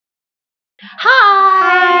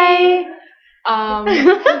Hi!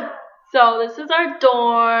 Hi! So this is our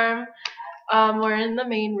dorm. We're in the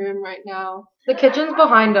main room right now. The kitchen's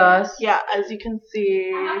behind us. Yeah, as you can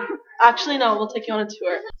see. Actually, no, we'll take you on a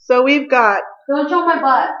tour. So we've got Don't show my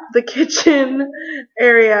butt. the kitchen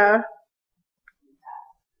area,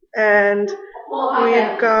 and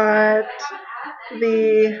we've got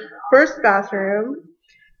the first bathroom,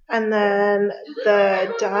 and then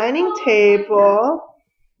the dining table,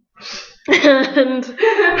 and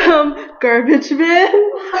garbage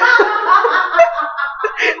bin.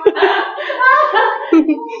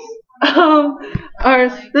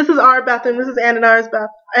 This is our bathroom. This is Ann and ours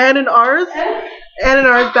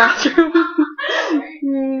bathroom.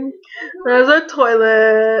 There's our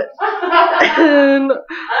toilet and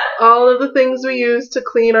all of the things we use to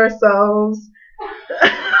clean ourselves.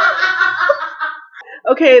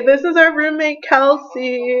 Okay, this is our roommate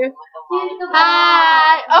Kelsey.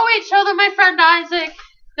 Hi! Oh wait, show them my friend Isaac.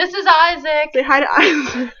 This is Isaac. Say hi to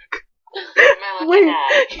Isaac. Wait.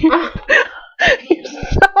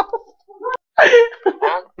 Yourself. I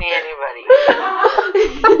don't see anybody.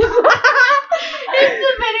 It's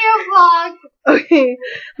a video vlog. Okay,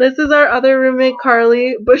 this is our other roommate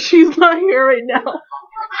Carly, but she's not here right now.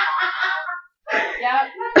 Yep.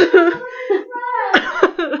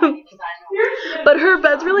 But her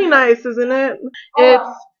bed's really nice, isn't it? It's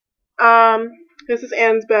this is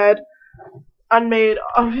Anne's bed. Unmade,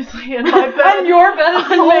 obviously, and my bed. And your bed is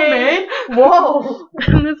homemade? Whoa!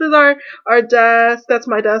 And this is our desk. That's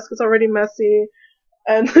my desk. It's already messy.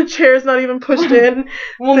 And the chair's not even pushed in.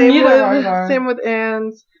 Well, Same with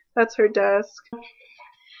Anne's. That's her desk.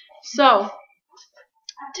 So,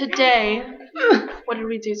 today, what did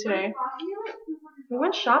we do today? We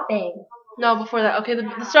went shopping. No, before that. Okay,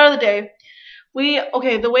 the start of the day.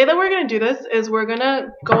 The way that we're going to do this is we're going to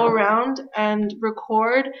go around and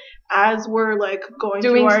record as we're, like, going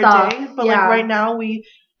Doing through our stuff. day. But, Yeah. like, right now we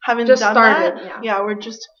haven't Just done started, that. yeah. We're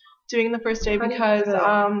just doing the first day How do you because, do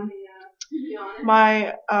that?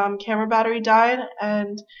 my camera battery died,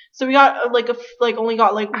 and so we got only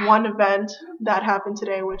got one event that happened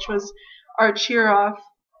today, which was our cheer off.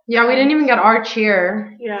 Yeah, we didn't even get our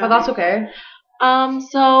cheer. Yeah. But that's okay.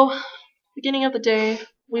 So beginning of the day,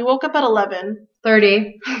 we woke up at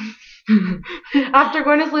 11:30. After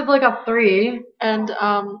going to sleep like at 3. and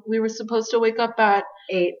we were supposed to wake up at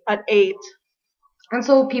 8. 8. And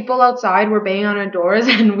so people outside were banging on our doors,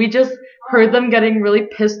 and we just heard them getting really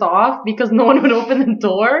pissed off because no one would open the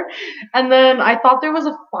door. And then I thought there was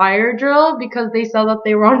a fire drill because they said that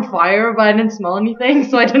they were on fire, but I didn't smell anything,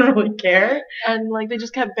 so I didn't really care. And they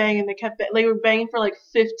just kept banging. They were banging for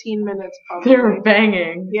 15 minutes probably. They were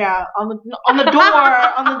banging. Yeah, on the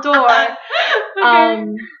door.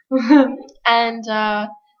 Okay. And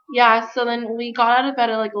so then we got out of bed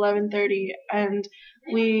at 11:30, and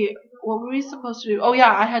what were we supposed to do? Oh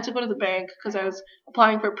yeah, I had to go to the bank because I was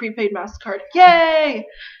applying for a prepaid MasterCard. Yay!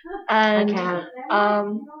 And I can't.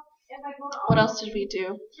 what else did we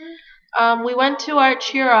do? We went to our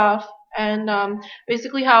cheer off, and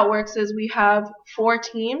basically how it works is we have 4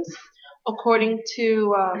 teams according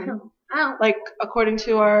to according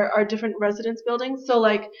to our different residence buildings. So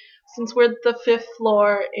since we're the 5th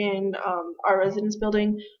floor in our residence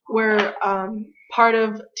building, we're part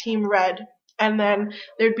of Team Red. And then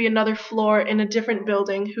there'd be another floor in a different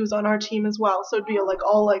building who's on our team as well. So it'd be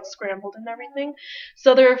all scrambled and everything.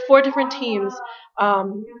 So there are 4 different teams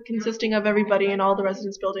consisting of everybody in all the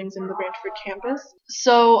residence buildings in the Brantford campus.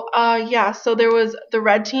 So so there was the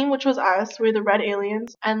red team, which was us. We're the red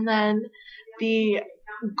aliens. And then the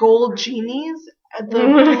gold genies,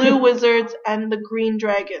 the blue wizards, and the green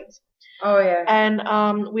dragons. Oh yeah. And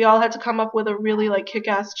we all had to come up with a really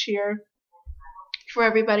kick-ass cheer for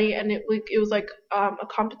everybody, and it was a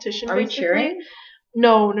competition. Are we basically. cheering?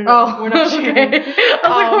 No, Oh, we're not cheering. okay.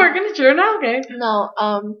 I was we're gonna cheer now, okay? No,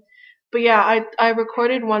 but yeah, I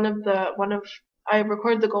recorded I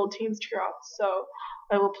recorded the gold team's cheer off, so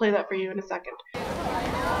I will play that for you in a second.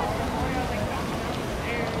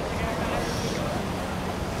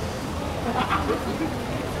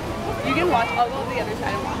 You can watch. I'll go to the other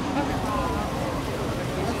side and watch. Okay.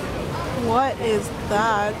 What is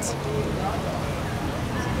that?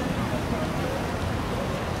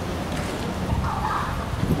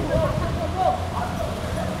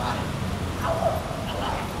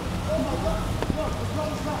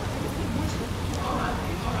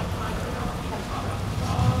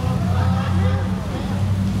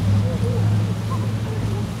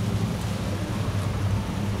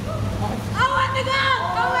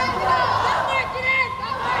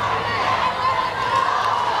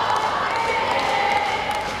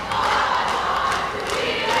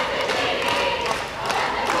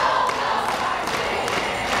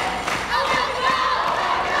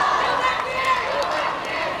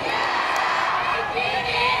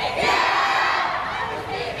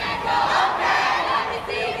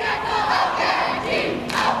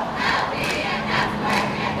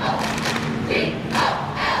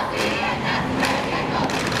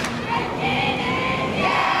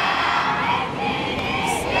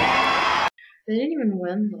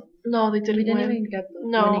 win though. No, they didn't We didn't win. even get the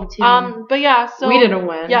No. winning team. But yeah, so We didn't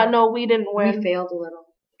win. Yeah, no, we didn't win. We failed a little.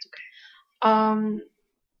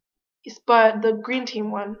 It's okay. But the green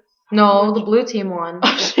team won. No, the blue team won.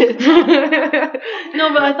 Oh shit. No,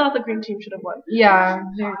 but I thought the green team should have won. Yeah,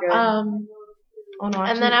 they're good. Oh no.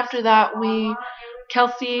 And then after that,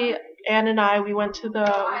 Kelsey, Ann, and I, we went to the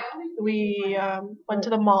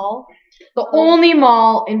mall. The only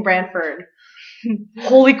mall in Brantford.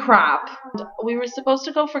 Holy crap. We were supposed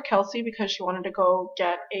to go for Kelsey because she wanted to go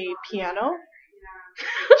get a piano.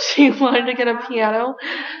 She wanted to get a piano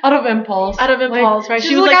out of impulse. Right?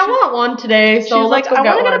 She was like, I want one today, so she was let's like, go I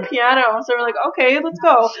want to one. get a piano. So we're like, okay, let's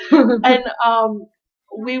go. And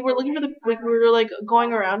we were looking for we were like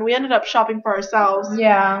going around. We ended up shopping for ourselves.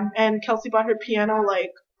 Yeah. And Kelsey bought her piano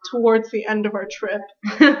like towards the end of our trip.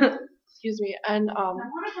 Excuse me. And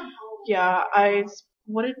yeah,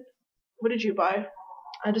 what did you buy?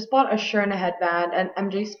 I just bought a shirt and a headband, and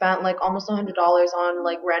MJ spent like almost $100 on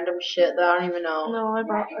like random shit that I don't even know. No, I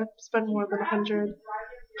spent more than 100.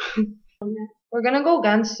 We're gonna go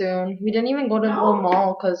again soon. We didn't even go to the whole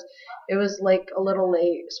mall because it was like a little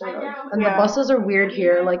late, sort of. And the buses are weird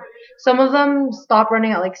here. Like some of them stop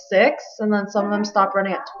running at like 6, and then some of them stop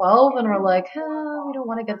running at 12, and we're like, we don't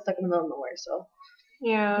want to get stuck in the middle of nowhere. So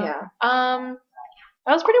yeah.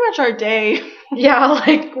 That was pretty much our day. Yeah,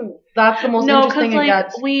 like that's the most interesting it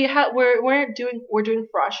gets. We're doing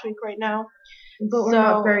Frosh Week right now. But we're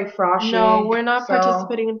not very froshy. No, we're not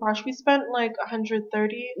participating in Frosh. We spent like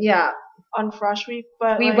 130. Yeah. On Frosh Week,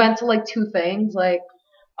 but we went to like 2 things, like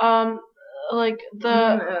the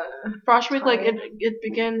Frosh Week, like it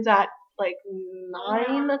begins at like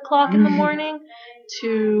 9 o'clock in the morning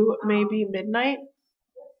to maybe midnight.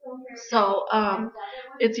 So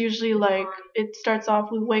it's usually like it starts off.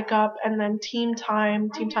 We wake up and then team time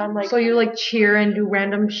like. So you like cheer and do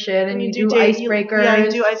random shit and you do icebreakers. Yeah, you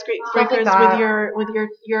do icebreakers like with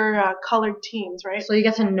your colored teams, right? So you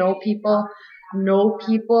get to know people.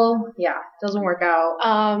 Yeah, doesn't work out.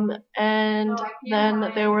 And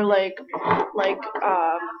then there were like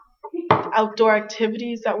outdoor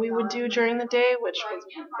activities that we would do during the day, which was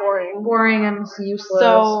boring and useless.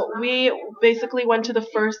 So we basically went to the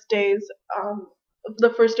first day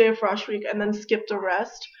of Frosh Week and then skipped the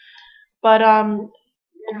rest. But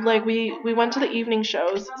like we went to the evening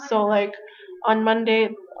shows. So like on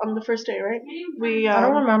Monday, on the first day, right? I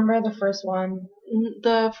don't remember the first one.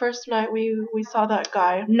 The first night we saw that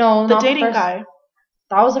guy. No, the dating guy.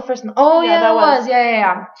 That was the first one. Oh yeah, that was.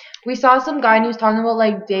 Yeah. We saw some guy and he was talking about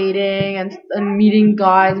like dating and meeting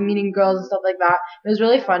guys, meeting girls and stuff like that. It was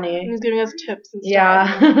really funny. He was giving us tips and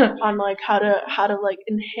stuff on like how to like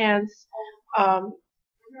enhance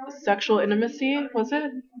sexual intimacy. Was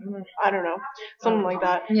it? I don't know, something like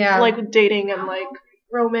that. Yeah. Like dating and like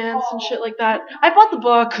romance and shit like that. I bought the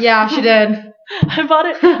book. Yeah, she did. I bought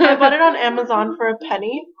it on Amazon for a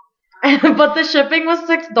penny. But the shipping was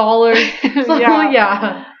 $6. So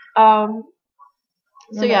yeah.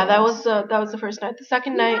 So yeah, that was the first night. The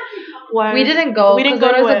second night was we didn't go. We didn't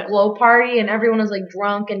go to a glow party and everyone was like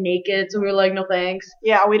drunk and naked, so we were like, no thanks.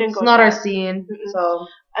 Yeah, we didn't go. It's not our scene. So.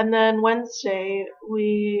 And then Wednesday, what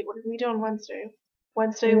did we do on Wednesday?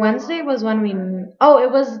 Wednesday was when we. Oh, it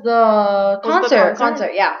was the concert.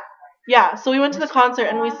 Yeah. Yeah. So we went to the concert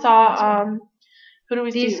and we saw who do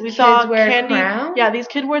we see? We saw Candy. Crown? Yeah, these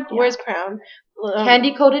kids wears crown.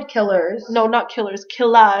 Candy coated killers. No, not killers.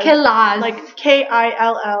 Killaz. Killaz. Like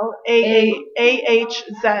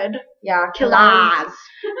KILLAAHZ. Yeah, Killaz.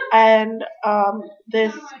 And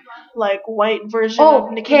this like white version of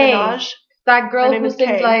Nicki Minaj. That girl who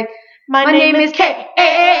sings like My name is K.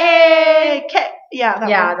 K. Yeah,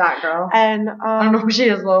 that girl. And I don't know who she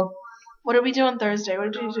is though. What did we do on Thursday?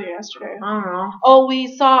 What did you do yesterday? I don't know. Oh,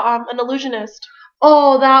 we saw an illusionist.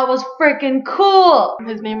 Oh, that was freaking cool.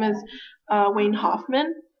 His name is Wayne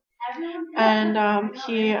Hoffman, and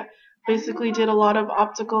he basically did a lot of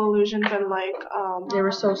optical illusions and like they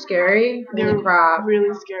were so scary. They were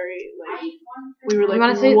really scary. Like we were like, you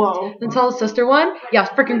want to whoa. Tell the sister one? Yeah,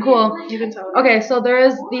 it's freaking cool. You can tell. Okay, so there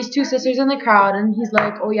is these 2 sisters in the crowd, and he's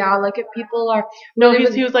like, oh yeah, like if people are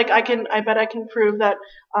he was like, I bet I can prove that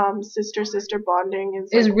sister bonding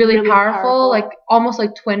is like, really powerful, like almost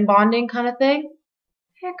like twin bonding kind of thing.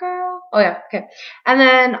 Hey girl. Oh yeah, okay. And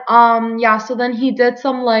then so then he did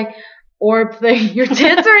some like orb thing. Your tits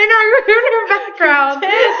are in your background.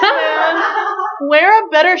 Tits, man. Wear a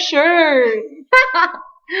better shirt.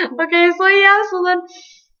 Okay, so then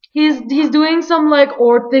he's doing some like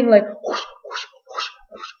orb thing like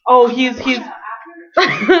oh he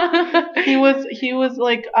was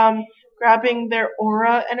like grabbing their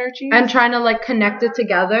aura energy and trying to like connect it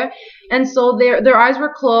together. And so their eyes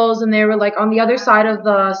were closed and they were like on the other side of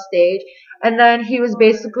the stage. And then he was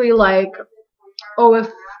basically like, oh, if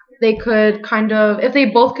they could if they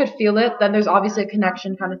both could feel it, then there's obviously a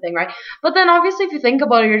connection kind of thing, right? But then obviously if you think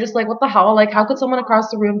about it, you're just like, what the hell? Like, how could someone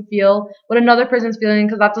across the room feel what another person's feeling?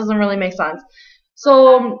 Because that doesn't really make sense.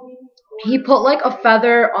 So he put like a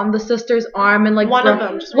feather on the sister's arm and like one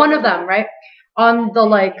of them, right? On the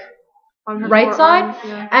like on her right side.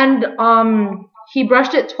 Yeah. And he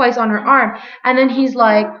brushed it twice on her arm. And then he's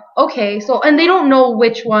like, okay, so, and they don't know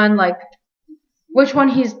which one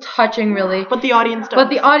he's touching really. But the audience does. But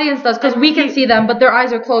the audience does, because we can see them, but their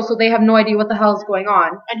eyes are closed, so they have no idea what the hell is going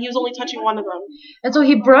on. And he was only touching one of them. And so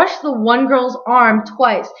he brushed the one girl's arm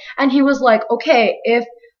twice. And he was like, okay, if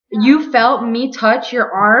you felt me touch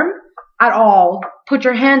your arm at all, put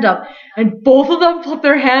your hand up. And both of them put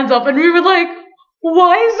their hands up, and we were like,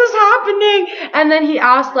 why is this happening? And then he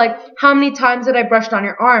asked, like, how many times did I brush on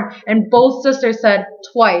your arm? And both sisters said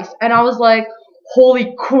twice. And I was like,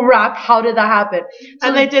 holy crap, how did that happen? So,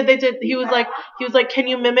 and they did. He was like, can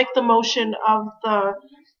you mimic the motion of the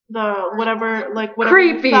whatever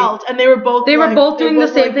creepy. You felt? And they were both doing the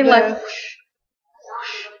same thing, like whoosh,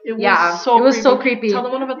 whoosh. It was so creepy. Tell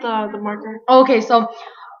them about the marker. Okay, so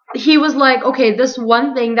he was like, okay, this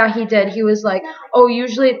one thing that he did, he was like, oh,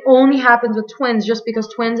 usually it only happens with twins, just because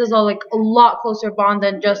twins is a lot closer bond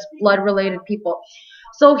than just blood related people.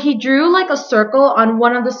 So he drew like a circle on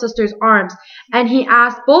one of the sisters' arms, and he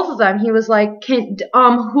asked both of them. He was like,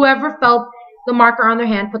 whoever felt the marker on their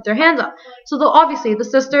hand, put their hands up. So obviously the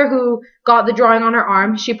sister who got the drawing on her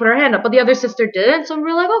arm, she put her hand up, but the other sister didn't. So we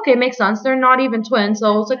were like, okay, makes sense. They're not even twins,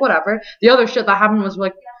 so it's like whatever. The other shit that happened was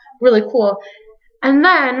like really cool. And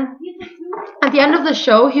then at the end of the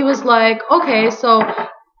show, he was like, okay, so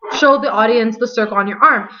show the audience the circle on your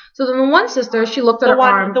arm. So then the one sister, she looked at her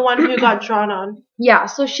arm. The one who got drawn on. Yeah,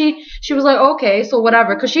 so she was like, okay, so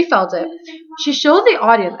whatever, because she felt it. She showed the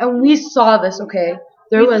audience, and we saw this, okay?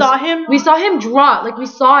 We saw him draw it. Like, we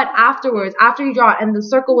saw it afterwards, after he drew it, and the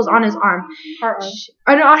circle was on his arm. Her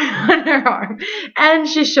arm. On her arm. And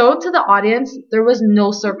she showed to the audience there was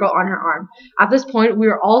no circle on her arm. At this point, we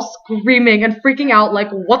were all screaming and freaking out, like,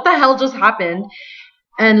 what the hell just happened?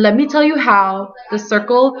 And let me tell you how the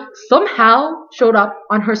circle somehow showed up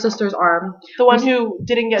on her sister's arm. The one who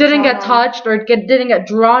didn't get touched or didn't get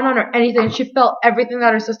drawn on or anything. She felt everything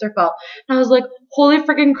that her sister felt. And I was like, holy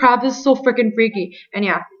freaking crap, this is so freaking freaky. And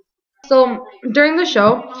yeah. So during the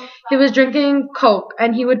show, he was drinking Coke,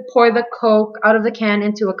 and he would pour the Coke out of the can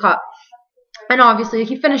into a cup. And obviously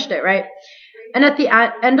he finished it, right? And at the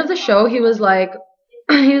end of the show, he was like,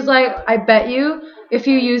 I bet you if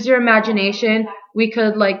you use your imagination, we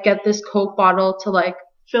could like get this Coke bottle to like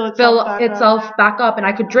fill itself back up, and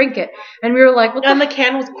I could drink it. And we were like, what? And the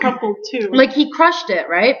can was crumpled too. Like, he crushed it,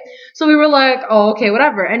 right? So we were like, oh, okay,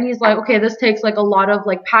 whatever. And he's like, okay, this takes like a lot of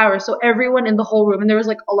like power. So everyone in the whole room, and there was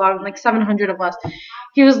like a lot of like 700 of us.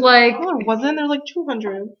 He was like, oh, wasn't there like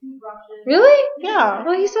 200? Really? Yeah.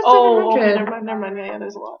 Well, he said 700. Oh, okay, never mind. Yeah,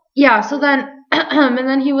 there's a lot. Yeah. So then, and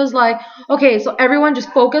then he was like, okay, so everyone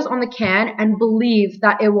just focus on the can and believe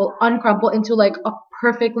that it will uncrumple into like a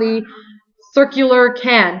perfectly circular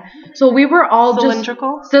can. So we were all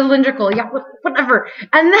cylindrical, yeah, whatever.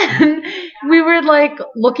 And then we were like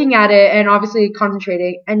looking at it and obviously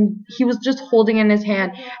concentrating, and he was just holding it in his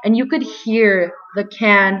hand, and you could hear the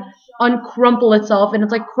can uncrumple itself, and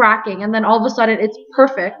it's like cracking, and then all of a sudden it's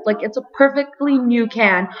perfect, like it's a perfectly new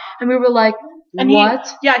can. And we were like, and he had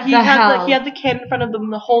the can in front of them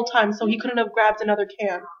the whole time, so he couldn't have grabbed another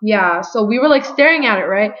can. Yeah, so we were like staring at it,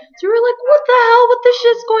 right? So we were like, what the hell? What the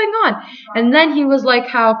shit's going on? And then he was like,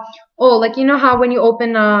 like, you know how when you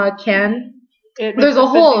open a can, there's a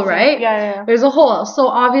hole, right? Yeah. There's a hole. So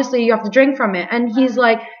obviously you have to drink from it. And he's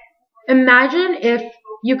like, imagine if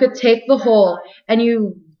you could take the hole and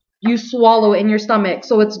you swallow it in your stomach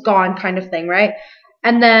so it's gone, kind of thing, right?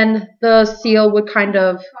 And then the seal would kind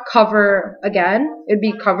of cover again. It'd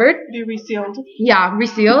be covered. Be resealed. Yeah,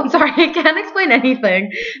 resealed. Sorry, I can't explain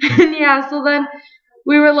anything. And yeah, so then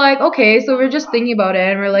we were like, okay, so we're just thinking about it,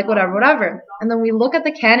 and we're like, whatever. And then we look at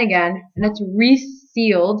the can again, and it's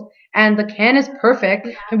resealed, and the can is perfect.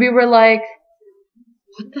 And we were like,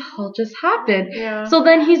 what the hell just happened? Yeah. So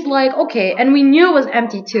then he's like, okay, and we knew it was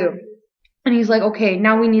empty too. And he's like, okay,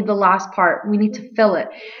 now we need the last part. We need to fill it.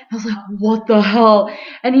 I was like, what the hell?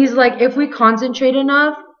 And he's like, if we concentrate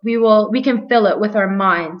enough, we can fill it with our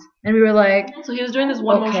minds. And we were like, so he was doing this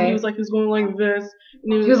one motion. He was going like this.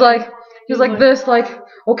 And he was like this, like,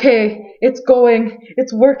 okay, it's going,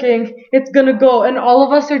 it's working, it's gonna go. And all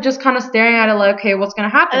of us are just kind of staring at it like, okay, what's gonna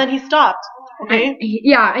happen? And then he stopped. Okay.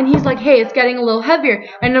 And he's like, hey, it's getting a little heavier.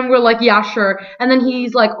 And then we're like, yeah, sure. And then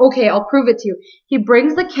he's like, okay, I'll prove it to you. He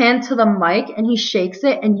brings the can to the mic and he shakes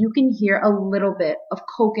it and you can hear a little bit of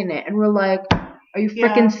coke in it. And we're like, are you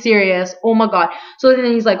freaking serious? Oh my god. So then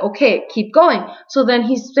he's like, okay, keep going. So then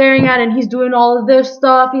he's staring at it and he's doing all of this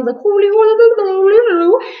stuff. He's like,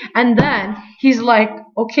 and then he's like,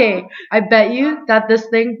 okay, I bet you that this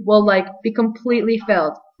thing will like be completely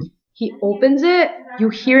filled. He opens it, you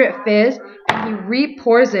hear it fizz, and he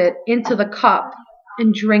re-pours it into the cup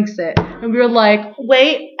and drinks it. And we were like,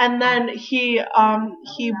 wait, and then he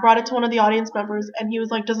brought it to one of the audience members and he was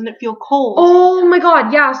like, doesn't it feel cold? Oh my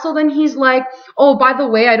god, yeah. So then he's like, oh, by the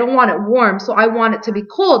way, I don't want it warm, so I want it to be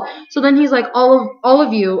cold. So then he's like, all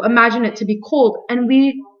of you imagine it to be cold. And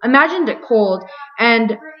we imagined it cold,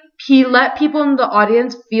 and he let people in the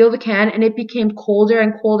audience feel the can, and it became colder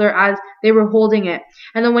and colder as they were holding it.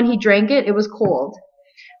 And then when he drank it, it was cold.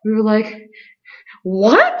 We were like,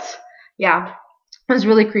 what? Yeah, it was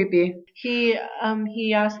really creepy. He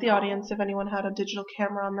asked the audience if anyone had a digital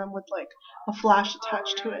camera on them with like a flash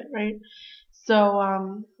attached to it, right?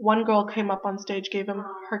 So one girl came up on stage, gave him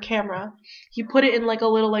her camera. He put it in like a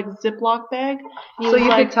little like Ziploc bag. So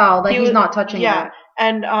you could tell that he's not touching it.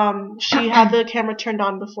 And she had the camera turned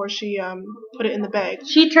on before she put it in the bag.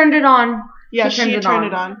 She turned it on. Yeah, she turned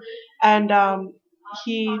it on. And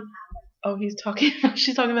he's talking.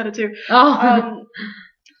 She's talking about it too. Oh.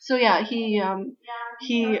 So yeah,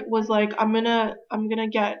 he was like, I'm gonna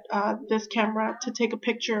get this camera to take a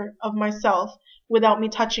picture of myself without me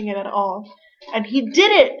touching it at all. And he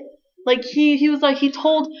did it. Like he was like, he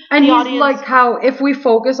told and the he's audience, like, how if we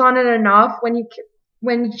focus on it enough,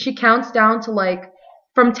 when she counts down to like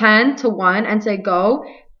from 10 to 1 and say go,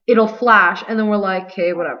 it'll flash. And then we're like,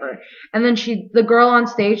 okay, whatever. And then the girl on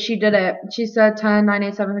stage, she did it. She said 10, 9,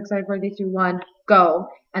 8, 7, 6, 5, 4, 3, 2, 1, go.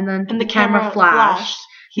 And then the camera flashed.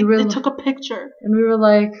 It took a picture. And we were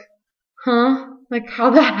like, huh? Like,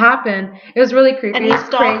 how'd that happen? It was really creepy. And he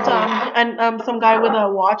stopped, and some guy with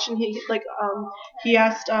a watch, and he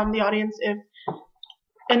asked the audience if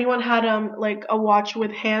anyone had like a watch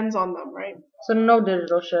with hands on them, right? So no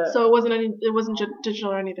digital shit. So it wasn't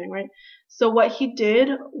digital or anything, right? So what he did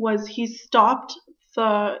was he stopped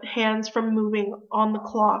the hands from moving on the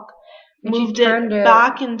clock, and moved it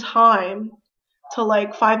back in time to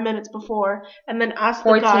like 5 minutes before, and then asked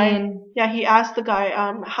 14. The guy. Yeah, he asked the guy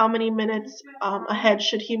how many minutes ahead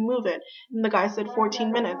should he move it, and the guy said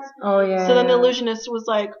 14 minutes. Oh yeah. So then the illusionist was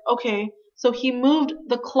like, okay. So he moved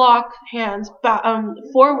the clock hands back,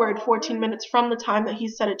 forward 14 minutes from the time that he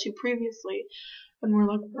set it to previously. And we're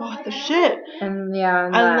like, what the shit? And yeah.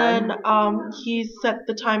 And then he set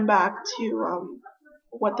the time back to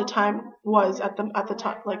what the time was at the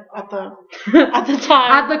time, like at the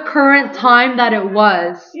time. At the current time that it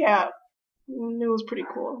was. Yeah. It was pretty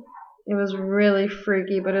cool. It was really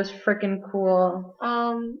freaky, but it was freaking cool.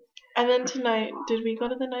 And then tonight, did we go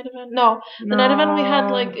to the night event? No. The night event we had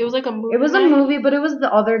it was like a movie. It was a movie, but it was the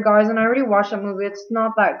other guys, and I already watched that movie. It's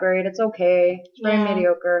not that great. It's okay. It's very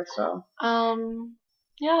mediocre, so.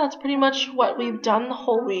 Yeah, that's pretty much what we've done the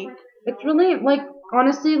whole week. It's really, like,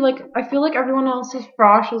 honestly, like, I feel like everyone else's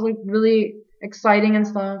frosh was, like, really exciting and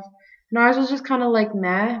stuff. And ours was just kind of, like,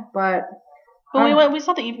 meh, but. But we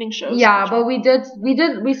saw the evening shows. Yeah, but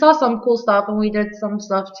we saw some cool stuff, and we did some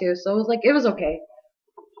stuff, too. So it was, like, it was okay.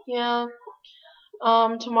 Yeah.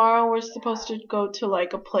 Tomorrow we're supposed to go to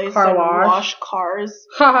like a place and wash cars.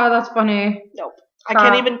 Haha, that's funny. Nope. I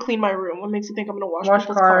can't even clean my room. What makes you think I'm gonna wash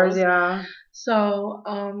people's cars? Yeah. So,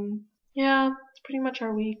 yeah, it's pretty much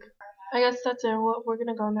our week. I guess that's it. We're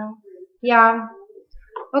gonna go now. Yeah.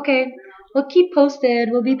 Okay. We'll keep posted.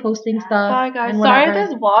 We'll be posting stuff. Bye guys. Sorry if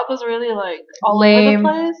this vlog was really like all lame.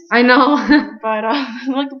 over the place. I know. But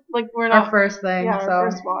like we're not our first thing. Yeah, our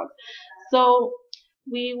first vlog. So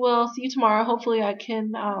we will see you tomorrow. Hopefully I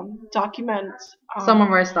can document some of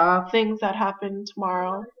our stuff. Things that happen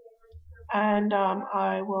tomorrow. And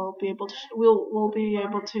I will be able to we'll be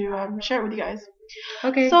able to share it with you guys.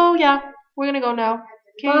 Okay. So yeah, we're gonna go now.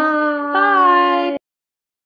 Okay. Bye. Bye.